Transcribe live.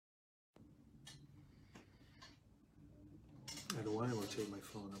I don't want to rotate my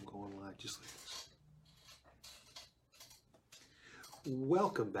phone. I'm going live just like this.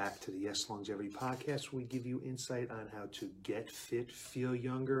 Welcome back to the Yes Longevity Podcast, where we give you insight on how to get fit, feel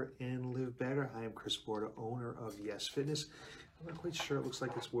younger, and live better. I am Chris Borda, owner of Yes Fitness. I'm not quite sure. It looks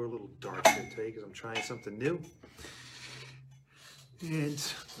like we're a little dark here today because I'm trying something new. And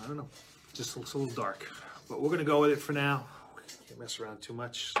I don't know, just looks a little dark. But we're going to go with it for now. Can't mess around too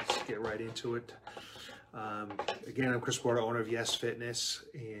much. Let's get right into it. Again, I'm Chris Borda, owner of Yes Fitness,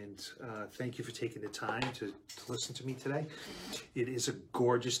 and thank you for taking the time to listen to me today. It is a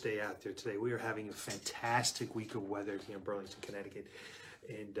gorgeous day out there today. We are having a fantastic week of weather here in Burlington, Connecticut,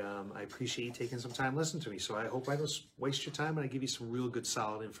 and I appreciate you taking some time to listen to me. So I hope I don't waste your time and I give you some real good,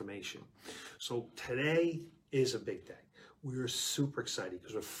 solid information. So today is a big day. We are super excited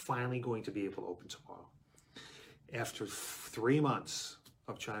because we're finally going to be able to open tomorrow. After 3 months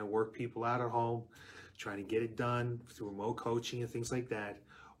of trying to work people out at home, trying to get it done through remote coaching and things like that,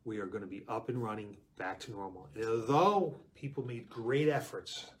 we are going to be up and running back to normal. And although people made great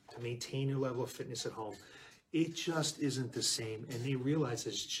efforts to maintain their level of fitness at home, it just isn't the same. And they realize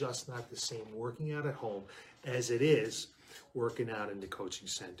it's just not the same working out at home as it is working out in the coaching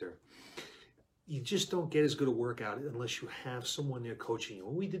center. You just don't get as good a workout unless you have someone there coaching you.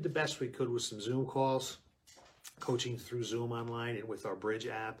 And we did the best we could with some Zoom calls, coaching through Zoom online and with our Bridge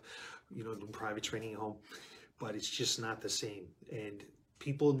app, doing private training at home, but it's just not the same. And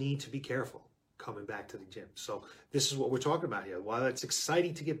people need to be careful coming back to the gym. So this is what we're talking about here. While it's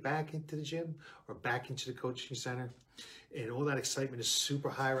exciting to get back into the gym or back into the coaching center, and all that excitement is super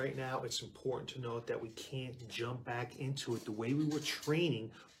high right now, it's important to note that we can't jump back into it the way we were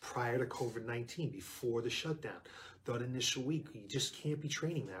training prior to COVID-19, before the shutdown. That initial week, you just can't be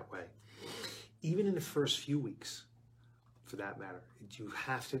training that way. Even in the first few weeks, for that matter, you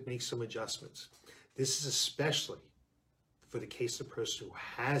have to make some adjustments. This is especially for the case of a person who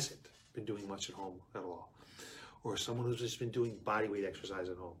hasn't been doing much at home at all, or someone who's just been doing body weight exercise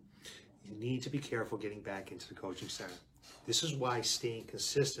at home. You need to be careful getting back into the coaching center. This is why staying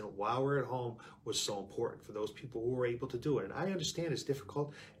consistent while we're at home was so important for those people who were able to do it. And I understand it's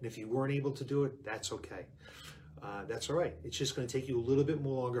difficult, and if you weren't able to do it, that's okay. That's all right. It's just going to take you a little bit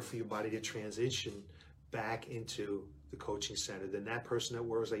more longer for your body to transition back into the coaching center than that person that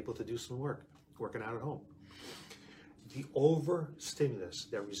was able to do some work, working out at home. The overstimulus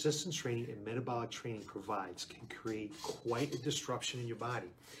that resistance training and metabolic training provides can create quite a disruption in your body.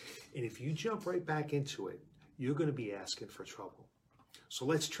 And if you jump right back into it, you're going to be asking for trouble. So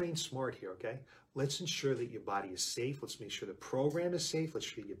let's train smart here, okay? Let's ensure that your body is safe. Let's make sure the program is safe. Let's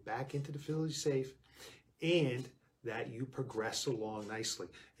sure you get back into the facility safe, and that you progress along nicely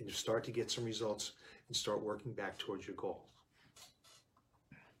and you start to get some results and start working back towards your goal.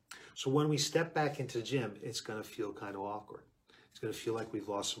 So when we step back into the gym, it's going to feel kind of awkward. It's going to feel like we've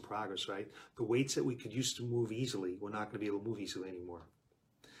lost some progress, right? The weights that we could used to move easily, we're not going to be able to move easily anymore.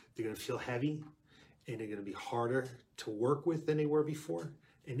 They're going to feel heavy, and they're going to be harder to work with than they were before.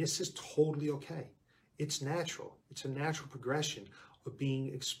 And this is totally okay. It's natural. It's a natural progression of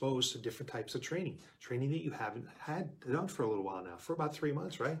being exposed to different types of training that you haven't had done for a little while now, for about 3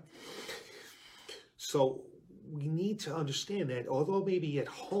 months, right? So we need to understand that although maybe at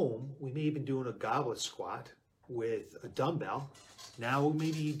home, we may have been doing a goblet squat with a dumbbell, now we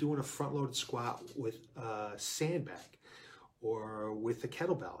may be doing a front-loaded squat with a sandbag or with a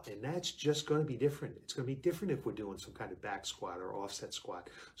kettlebell, and that's just going to be different. It's going to be different if we're doing some kind of back squat or offset squat.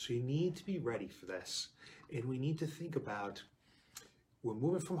 So you need to be ready for this, and we need to think about, we're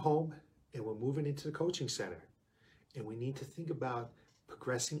moving from home and we're moving into the coaching center, and we need to think about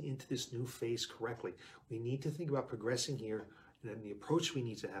progressing into this new phase correctly. We need to think about progressing here, and the approach we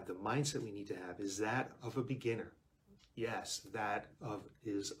need to have, the mindset we need to have, is that of a beginner. Yes,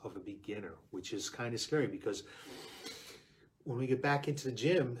 is of a beginner, which is kind of scary because when we get back into the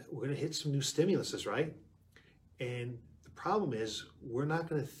gym, we're going to hit some new stimuluses, right? And the problem is we're not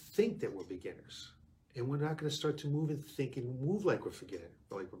going to think that we're beginners. And we're not going to start to move and think and move like we're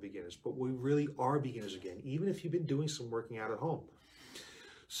beginners, but we really are beginners again, even if you've been doing some working out at home.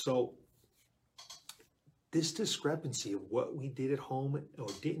 So this discrepancy of what we did at home or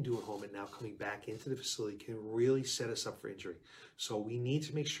didn't do at home and now coming back into the facility can really set us up for injury. So we need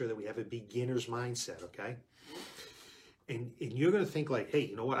to make sure that we have a beginner's mindset, okay? And you're going to think like, hey,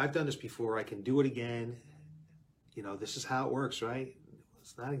 you know what? I've done this before. I can do it again. This is how it works, right?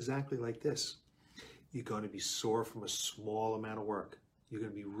 It's not exactly like this. You're going to be sore from a small amount of work. You're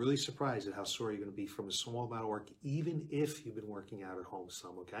going to be really surprised at how sore you're going to be from a small amount of work, even if you've been working out at home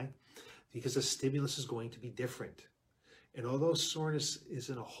some, okay? Because the stimulus is going to be different. And although soreness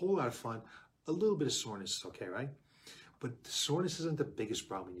isn't a whole lot of fun, a little bit of soreness is okay, right? But the soreness isn't the biggest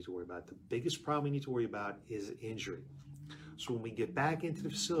problem you need to worry about. The biggest problem you need to worry about is injury. So when we get back into the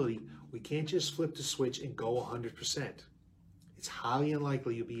facility, we can't just flip the switch and go 100%. It's highly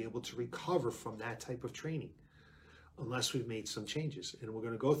unlikely you'll be able to recover from that type of training unless we've made some changes. And we're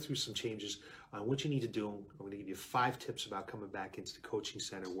going to go through some changes on what you need to do. I'm going to give you 5 tips about coming back into the coaching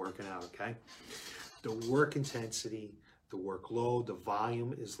center, working out, okay? The work intensity, the workload, the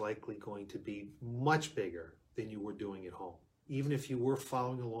volume is likely going to be much bigger than you were doing at home. Even if you were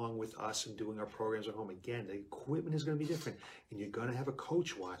following along with us and doing our programs at home, again, the equipment is going to be different, and you're going to have a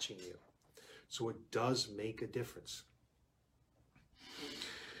coach watching you. So it does make a difference.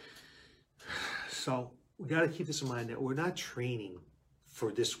 So we got to keep this in mind that we're not training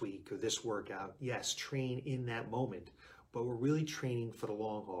for this week or this workout. Yes, train in that moment, but we're really training for the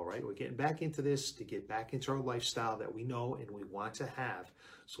long haul, right? We're getting back into this to get back into our lifestyle that we know and we want to have.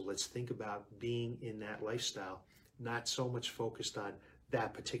 So let's think about being in that lifestyle, not so much focused on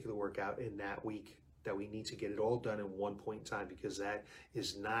that particular workout in that week that we need to get it all done in one point in time, because that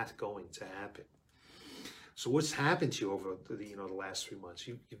is not going to happen. So what's happened to you over the last 3 months?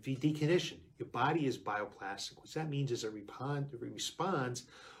 You've deconditioned. Your body is bioplastic. What that means is it responds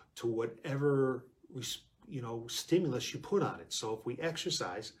to whatever stimulus you put on it. So if we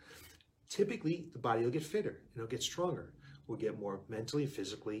exercise, typically the body will get fitter and it'll get stronger. We'll get more mentally and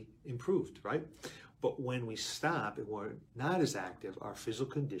physically improved, right? But when we stop and we're not as active, our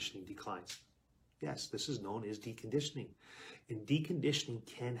physical conditioning declines. Yes, this is known as deconditioning. And deconditioning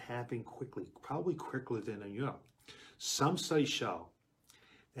can happen quickly, probably quicker than you know. Some studies show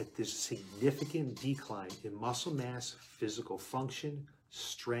that there's a significant decline in muscle mass, physical function,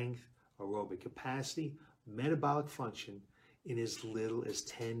 strength, aerobic capacity, metabolic function in as little as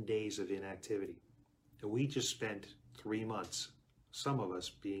 10 days of inactivity. And we just spent 3 months, some of us,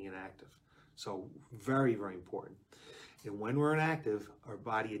 being inactive. So very, very important. And when we're inactive, our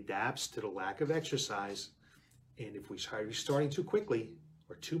body adapts to the lack of exercise. And if we try restarting too quickly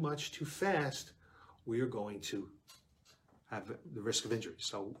or too much, too fast, we are going to have the risk of injury.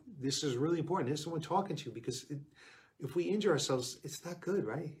 So this is really important. This is someone talking to you, because if we injure ourselves, it's not good,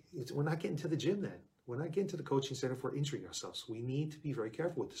 right? We're not getting to the gym then. We're not getting to the coaching center if we're injuring ourselves. We need to be very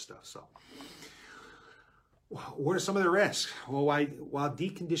careful with this stuff. So what are some of the risks? Well, while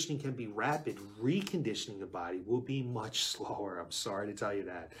deconditioning can be rapid, reconditioning the body will be much slower. I'm sorry to tell you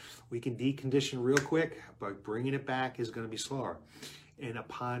that. We can decondition real quick, but bringing it back is going to be slower. And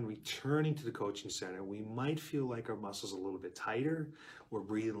upon returning to the coaching center, we might feel like our muscles are a little bit tighter. We're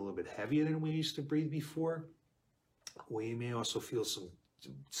breathing a little bit heavier than we used to breathe before. We may also feel some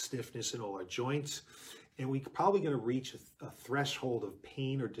stiffness in all our joints. And we're probably going to reach a threshold of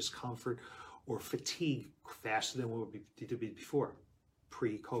pain or discomfort or fatigue faster than what we did before,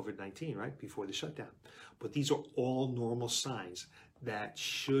 pre-COVID-19, right? Before the shutdown. But these are all normal signs that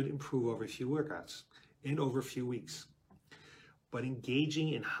should improve over a few workouts and over a few weeks. But engaging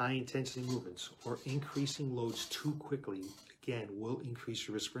in high intensity movements or increasing loads too quickly, again, will increase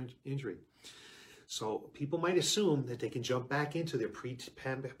your risk for injury. So people might assume that they can jump back into their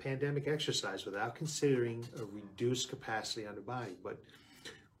pre-pandemic exercise without considering a reduced capacity on the body. But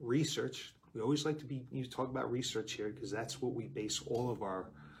research, we always like to talk about research here, because that's what we base all of our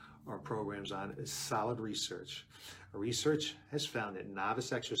programs on, is solid research. Research has found that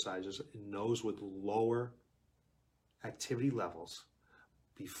novice exercisers and those with lower activity levels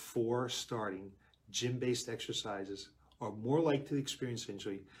before starting gym-based exercises are more likely to experience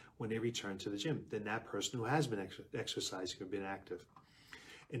injury when they return to the gym than that person who has been exercising or been active.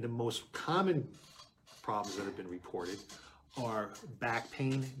 And the most common problems that have been reported are back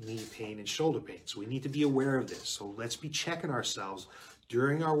pain, knee pain, and shoulder pain. So we need to be aware of this. So let's be checking ourselves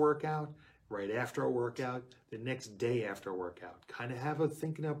during our workout, right after our workout, the next day after our workout. Kind of have a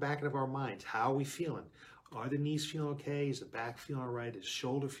thinking out back of our minds. How are we feeling? Are the knees feeling okay? Is the back feeling all right? Is the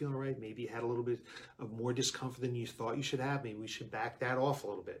shoulder feeling all right? Maybe you had a little bit of more discomfort than you thought you should have. Maybe we should back that off a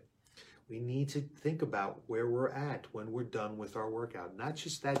little bit. We need to think about where we're at when we're done with our workout. Not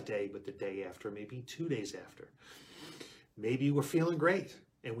just that day, but the day after, maybe 2 days after. Maybe we're feeling great,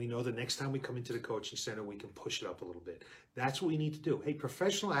 and we know the next time we come into the coaching center, we can push it up a little bit. That's what we need to do. Hey,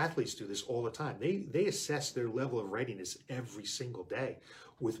 professional athletes do this all the time. They assess their level of readiness every single day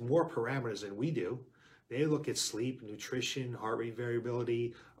with more parameters than we do. They look at sleep, nutrition, heart rate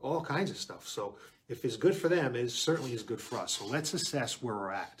variability, all kinds of stuff. So if it's good for them, it certainly is good for us. So let's assess where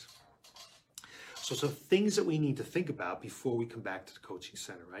we're at. So some things that we need to think about before we come back to the coaching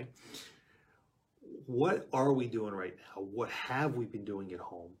center, right? What are we doing right now? What have we been doing at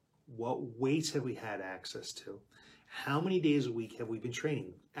home? What weights have we had access to? How many days a week have we been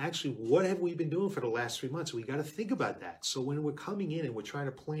training? Actually, what have we been doing for the last 3 months? We got to think about that. So when we're coming in and we're trying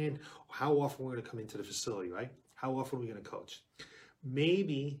to plan how often we're going to come into the facility, right? How often are we going to coach?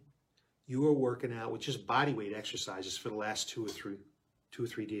 Maybe you are working out with just body weight exercises for the last 2 or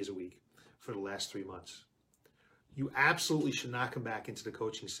 3 days a week for the last 3 months. You absolutely should not come back into the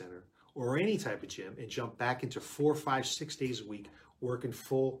coaching center or any type of gym and jump back into 4, 5, 6 days a week working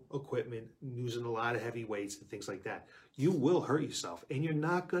full equipment, using a lot of heavy weights and things like that. You will hurt yourself and you're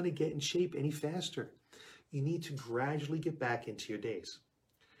not going to get in shape any faster. You need to gradually get back into your days.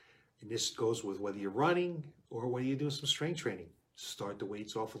 And this goes with whether you're running or whether you're doing some strength training. Start the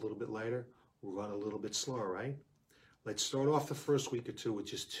weights off a little bit lighter, run a little bit slower, right? Let's start off the first week or two with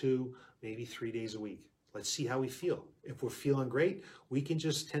just 2, maybe 3 days a week. Let's see how we feel. If we're feeling great, we can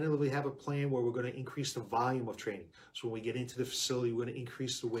just tentatively have a plan where we're going to increase the volume of training. So when we get into the facility, we're going to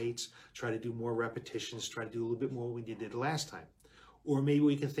increase the weights, try to do more repetitions, try to do a little bit more than we did the last time. Or maybe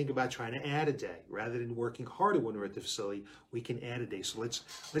we can think about trying to add a day. Rather than working harder when we're at the facility, we can add a day. So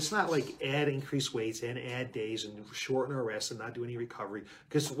let's not like add increased weights and add days and shorten our rest and not do any recovery,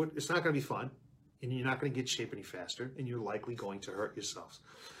 because it's not going to be fun and you're not going to get shape any faster and you're likely going to hurt yourselves.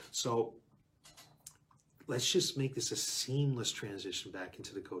 So let's just make this a seamless transition back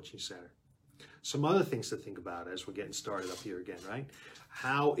into the coaching center. Some other things to think about as we're getting started up here again, right?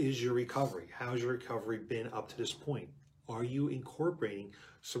 How is your recovery? How has your recovery been up to this point? Are you incorporating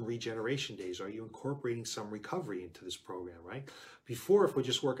some regeneration days? Are you incorporating some recovery into this program, right? Before, if we're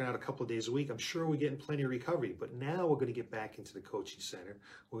just working out a couple of days a week, I'm sure we're getting plenty of recovery, but now we're going to get back into the coaching center.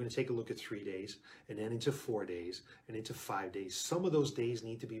 We're going to take a look at 3 days and then into 4 days and into 5 days. Some of those days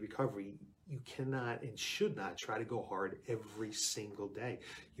need to be recovery. You cannot and should not try to go hard every single day.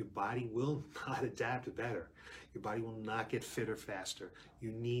 Your body will not adapt better. Your body will not get fitter faster.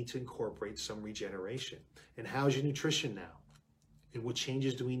 You need to incorporate some regeneration. And how's your nutrition now? And what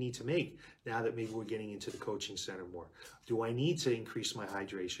changes do we need to make now that maybe we're getting into the coaching center more? Do I need to increase my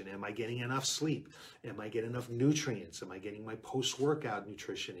hydration? Am I getting enough sleep? Am I getting enough nutrients? Am I getting my post-workout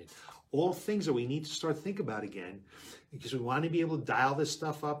nutrition in? All things that we need to start thinking about again, because we want to be able to dial this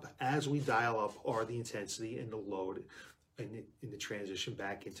stuff up as we dial up are the intensity and the load in the transition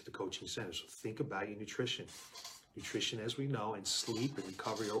back into the coaching center. So think about your nutrition. Nutrition, as we know, and sleep and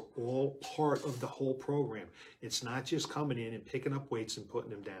recovery are all part of the whole program. It's not just coming in and picking up weights and putting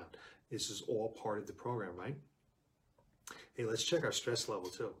them down. This is all part of the program, right? Hey, let's check our stress level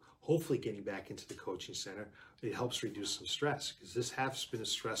too. Hopefully getting back into the coaching center, it helps reduce some stress, because this has been a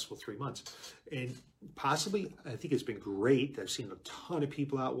stressful 3 months. And possibly, I think it's been great. I've seen a ton of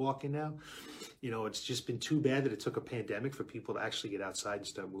people out walking now. You know, it's just been too bad that it took a pandemic for people to actually get outside and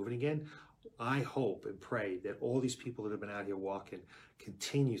start moving again. I hope and pray that all these people that have been out here walking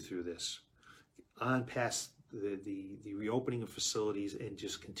continue through this on past the reopening of facilities and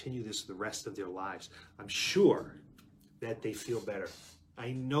just continue this the rest of their lives. I'm sure that they feel better.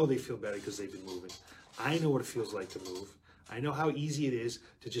 I know they feel better because they've been moving. I know what it feels like to move. I know how easy it is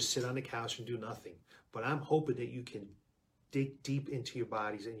to just sit on the couch and do nothing. But I'm hoping that you can dig deep into your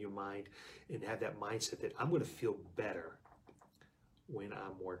bodies and your mind and have that mindset that I'm going to feel better when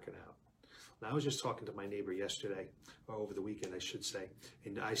I'm working out. Now, I was just talking to my neighbor yesterday, or over the weekend, I should say,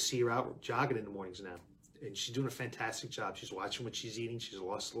 and I see her out jogging in the mornings now, and she's doing a fantastic job. She's watching what she's eating. She's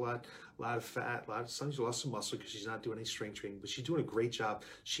lost a lot of fat, she's lost some muscle because she's not doing any strength training, but she's doing a great job.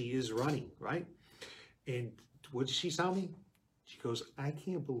 She is running, right? And what did she tell me? She goes, I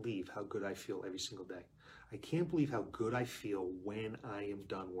can't believe how good I feel every single day. I can't believe how good I feel when I am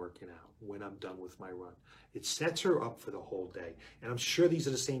done working out, when I'm done with my run. It sets her up for the whole day. And I'm sure these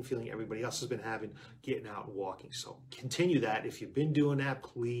are the same feeling everybody else has been having getting out and walking. So continue that. If you've been doing that,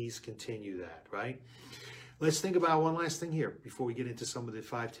 please continue that, right? Let's think about one last thing here before we get into some of the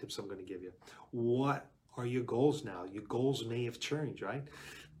 5 tips I'm going to give you. What are your goals now? Your goals may have changed, right?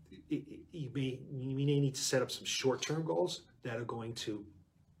 You may need to set up some short-term goals that are going to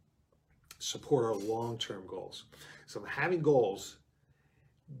support our long-term goals. So having goals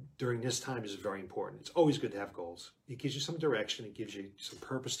during this time is very important. It's always good to have goals. It gives you some direction. It gives you some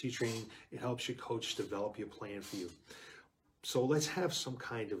purpose to your training. It helps your coach develop your plan for you. So let's have some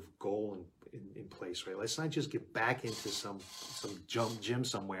kind of goal in place, right? Let's not just get back into some gym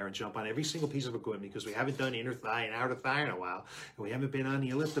somewhere and jump on every single piece of equipment because we haven't done inner thigh and outer thigh in a while, and we haven't been on the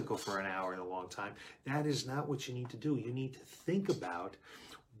elliptical for an hour in a long time. That is not what you need to do. You need to think about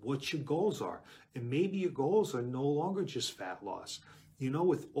what your goals are. And maybe your goals are no longer just fat loss. You know,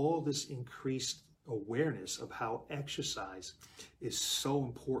 with all this increased awareness of how exercise is so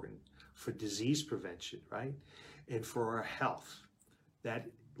important for disease prevention, right? And for our health, that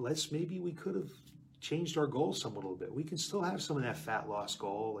maybe we could have changed our goals some a little bit. We can still have some of that fat loss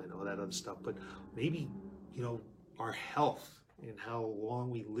goal and all that other stuff, but maybe, you know, our health and how long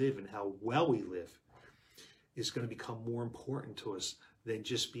we live and how well we live is going to become more important to us than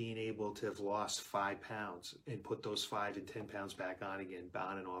just being able to have lost 5 pounds and put those 5 and 10 pounds back on again,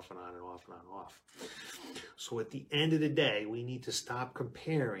 on and off and on and off and on and off. So at the end of the day, we need to stop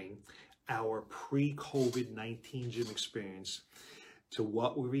comparing our pre-COVID-19 gym experience to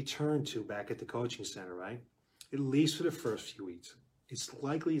what we returned to back at the coaching center, right? At least for the first few weeks. It's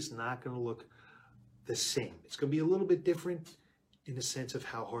likely it's not going to look the same. It's going to be a little bit different in the sense of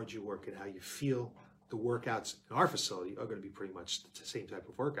how hard you work and how you feel. The workouts in our facility are going to be pretty much the same type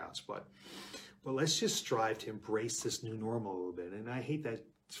of workouts, but let's just strive to embrace this new normal a little bit. And I hate that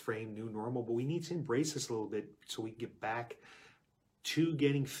frame, new normal, but we need to embrace this a little bit so we can get back to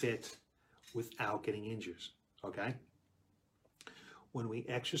getting fit without getting injured, okay? When we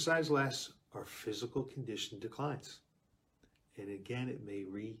exercise less, our physical condition declines. And again, it may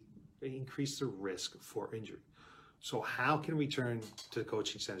increase the risk for injury. So how can we return to the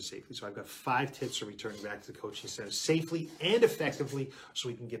coaching center safely? So I've got 5 tips for returning back to the coaching center safely and effectively so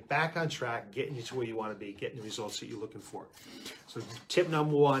we can get back on track, getting you to where you want to be, getting the results that you're looking for. So tip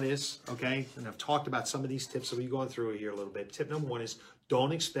number 1 is, okay, and I've talked about some of these tips, so we're going through it here a little bit. Tip number 1 is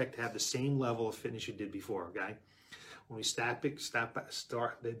don't expect to have the same level of fitness you did before, okay? When we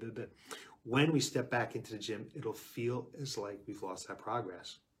when we step back into the gym, it'll feel as like we've lost that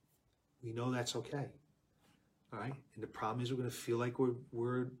progress. We know that's okay. All right, and the problem is we're going to feel like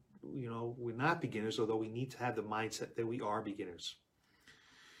we're not beginners, although we need to have the mindset that we are beginners.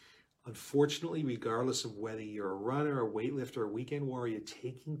 Unfortunately, regardless of whether you're a runner, a weightlifter, or a weekend warrior,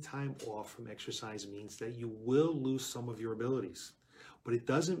 taking time off from exercise means that you will lose some of your abilities. But it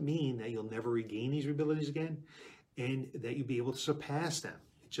doesn't mean that you'll never regain these abilities again and that you'll be able to surpass them.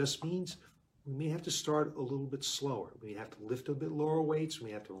 It just means we may have to start a little bit slower. We have to lift a bit lower weights. We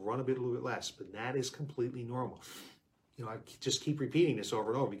have to run a little bit less, but that is completely normal. You know, I just keep repeating this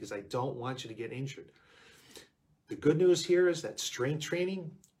over and over because I don't want you to get injured. The good news here is that strength training,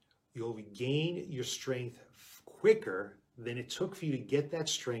 you'll regain your strength quicker than it took for you to get that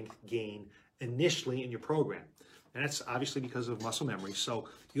strength gain initially in your program. And that's obviously because of muscle memory. So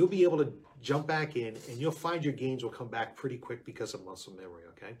you'll be able to jump back in and you'll find your gains will come back pretty quick because of muscle memory,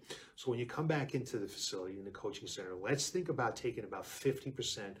 okay? So when you come back into the facility, in the coaching center, let's think about taking about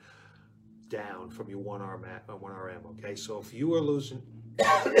 50% down from your 1RM, okay? So if you were losing,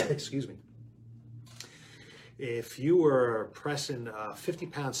 excuse me, if you were pressing a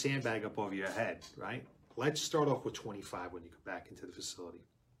 50-pound sandbag up over your head, right? Let's start off with 25 when you come back into the facility.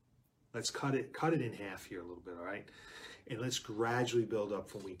 Let's cut it in half here a little bit, all right? And let's gradually build up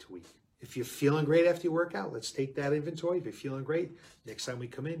from week to week. If you're feeling great after your workout, let's take that inventory. If you're feeling great, next time we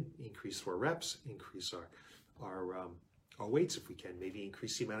come in, increase our reps, increase our weights if we can, maybe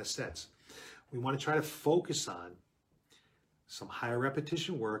increase the amount of sets. We want to try to focus on some higher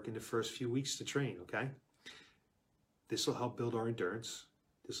repetition work in the first few weeks to train, okay? This will help build our endurance.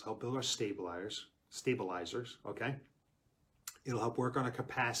 This will help build our stabilizers, okay? It'll help work on our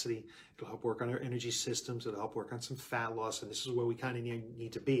capacity. It'll help work on our energy systems. It'll help work on some fat loss. And this is where we kind of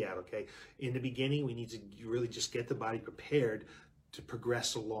need to be at, okay? In the beginning, we need to really just get the body prepared to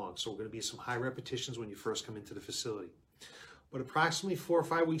progress along. So we're going to be some high repetitions when you first come into the facility. But approximately 4 or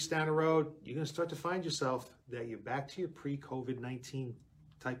 5 weeks down the road, you're going to start to find yourself that you're back to your pre-COVID-19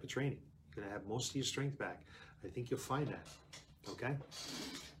 type of training. You're going to have most of your strength back. I think you'll find that, okay?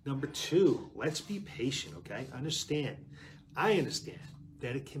 Number 2, let's be patient, okay? I understand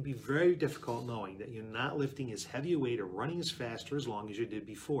that it can be very difficult knowing that you're not lifting as heavy a weight or running as fast or as long as you did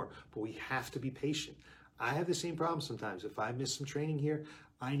before, but we have to be patient. I have the same problem sometimes. If I miss some training here,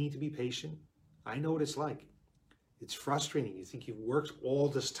 I need to be patient. I know what it's like. It's frustrating. You think you've worked all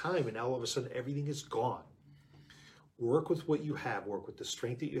this time and now all of a sudden everything is gone. Work with what you have. Work with the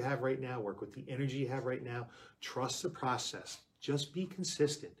strength that you have right now. Work with the energy you have right now. Trust the process. Just be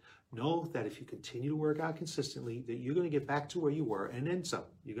consistent. Know that if you continue to work out consistently, that you're going to get back to where you were and then some.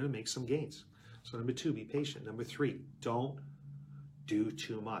 You're going to make some gains. So number 2, be patient. Number 3, don't do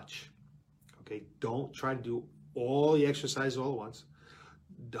too much. Okay? Don't try to do all the exercises all at once.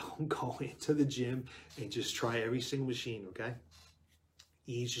 Don't go into the gym and just try every single machine, okay?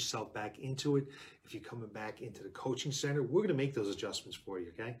 Ease yourself back into it. If you're coming back into the coaching center, we're going to make those adjustments for you,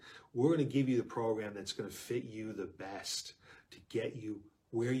 okay? We're going to give you the program that's going to fit you the best to get you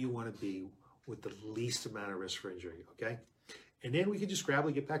where you want to be with the least amount of risk for injury, okay? And then we can just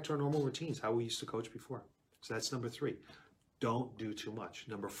gradually get back to our normal routines, how we used to coach before. So that's number 3. Don't do too much.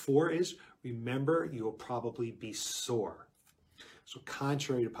 Number 4 is, remember, you'll probably be sore. So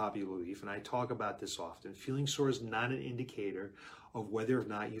contrary to popular belief, and I talk about this often, feeling sore is not an indicator of whether or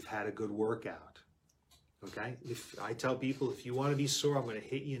not you've had a good workout. Okay? If I tell people, if you want to be sore, I'm going to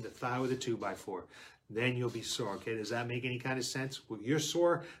hit you in the thigh with a 2x4. Then you'll be sore. Okay? Does that make any kind of sense? When you're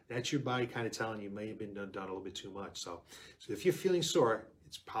sore, that's your body kind of telling you may have been done a little bit too much. So if you're feeling sore,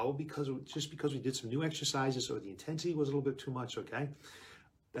 it's probably just because we did some new exercises or the intensity was a little bit too much. Okay?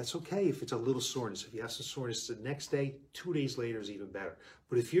 That's okay if it's a little soreness. If you have some soreness the next day, 2 days later is even better.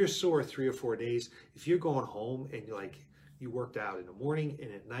 But if you're sore 3 or 4 days, if you're going home and you worked out in the morning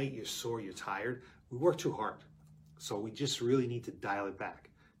and at night you're sore, you're tired, we work too hard. So we just really need to dial it back.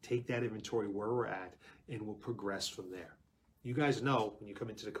 Take that inventory where we're at and we'll progress from there. You guys know when you come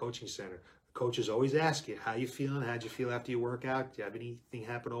into the coaching center, the coaches always ask you, how you feeling? How'd you feel after your workout? Do you have anything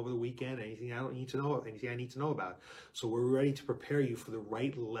happen over the weekend? Anything I don't need to know? Anything I need to know about? So we're ready to prepare you for the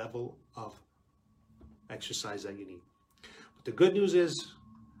right level of exercise that you need. But the good news is,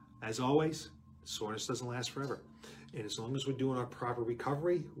 as always, soreness doesn't last forever. And as long as we're doing our proper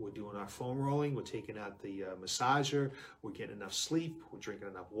recovery, we're doing our foam rolling, we're taking out the massager, we're getting enough sleep, we're drinking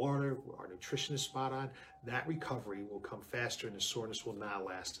enough water, our nutrition is spot on, that recovery will come faster and the soreness will not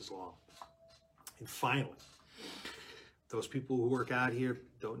last as long. And finally, those people who work out here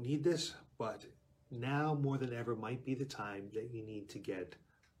don't need this, but now more than ever might be the time that you need to get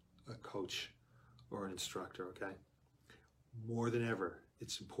a coach or an instructor, okay? More than ever,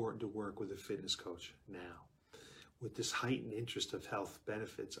 it's important to work with a fitness coach now. With this heightened interest of health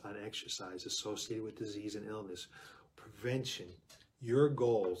benefits on exercise associated with disease and illness, prevention, your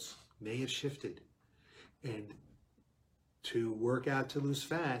goals may have shifted. And to work out to lose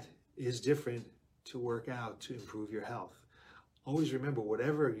fat is different to work out to improve your health. Always remember,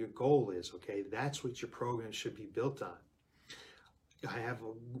 whatever your goal is, okay, that's what your program should be built on. I have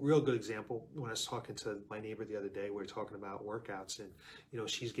a real good example. When I was talking to my neighbor the other day, we were talking about workouts, and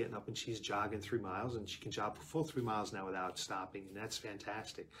she's getting up and she's jogging 3 miles, and she can jog a full 3 miles now without stopping, and that's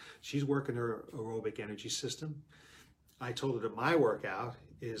fantastic. She's working her aerobic energy system. I told her that my workout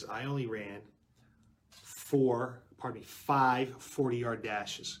is I only ran 5 40-yard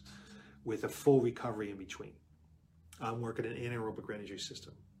dashes with a full recovery in between. I'm working an anaerobic energy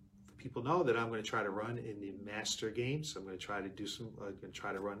system. People know that I'm going to try to run in the Master Games. I'm going to try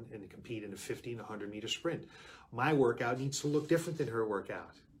to run and compete in a 50 and 100 meter sprint. My workout needs to look different than her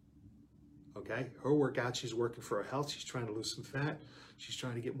workout. Okay? Her workout, she's working for her health. She's trying to lose some fat. She's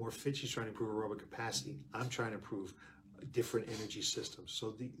trying to get more fit. She's trying to improve aerobic capacity. I'm trying to improve different energy systems.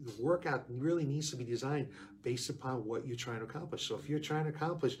 So the workout really needs to be designed based upon what you're trying to accomplish. So if you're trying to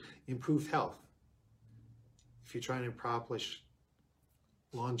accomplish improved health, if you're trying to accomplish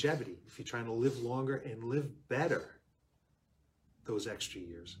longevity, if you're trying to live longer and live better those extra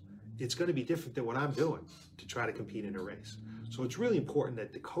years, it's going to be different than what I'm doing to try to compete in a race. So it's really important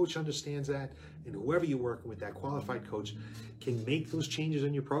that the coach understands that, and whoever you're working with, that qualified coach, can make those changes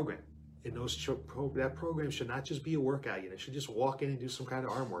in your program. And that program should not just be a workout unit. It should just walk in and do some kind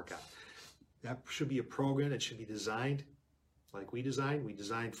of arm workout. That should be a program that should be designed like we designed. We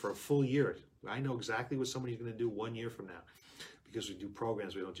designed for a full year. I know exactly what somebody's going to do 1 year from now, because we do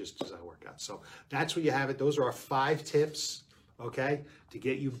programs, we don't just design workouts. So that's where you have it. Those are our 5 tips, okay, to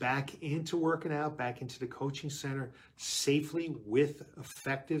get you back into working out, back into the coaching center safely with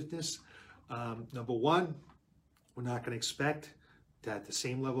effectiveness. Number 1, we're not going to expect to have the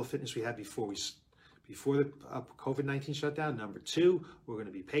same level of fitness we had before the COVID-19 shutdown. Number 2, we're going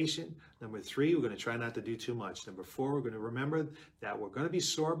to be patient. Number 3, we're going to try not to do too much. Number 4, we're going to remember that we're going to be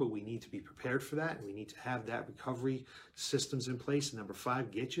sore, but we need to be prepared for that, and we need to have that recovery systems in place. And number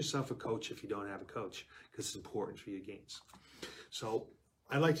 5, get yourself a coach if you don't have a coach, because it's important for your gains. So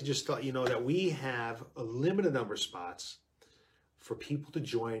I'd like to just let you know that we have a limited number of spots for people to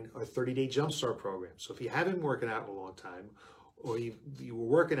join our 30-day Jumpstart program. So if you haven't been working out in a long time, or you were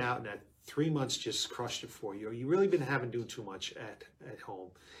working out and that 3 months just crushed it for you, or you really been doing too much at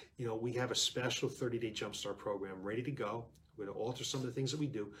home, we have a special 30-day Jumpstart program ready to go. We're going to alter some of the things that we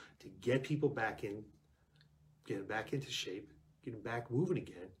do to get people back in, getting back into shape, getting back moving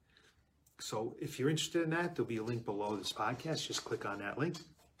again. So if you're interested in that, there'll be a link below this podcast. Just click on that link,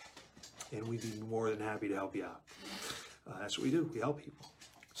 and we'd be more than happy to help you out. That's what we do. We help people.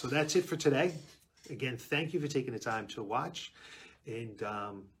 So that's it for today. Again, thank you for taking the time to watch, and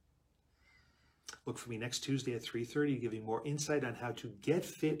look for me next Tuesday at 3:30 to give you more insight on how to get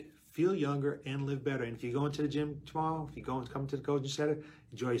fit, feel younger, and live better. And if you're going to the gym tomorrow, if you're come to the coaching center,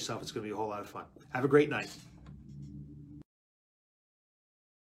 enjoy yourself. It's going to be a whole lot of fun. Have a great night.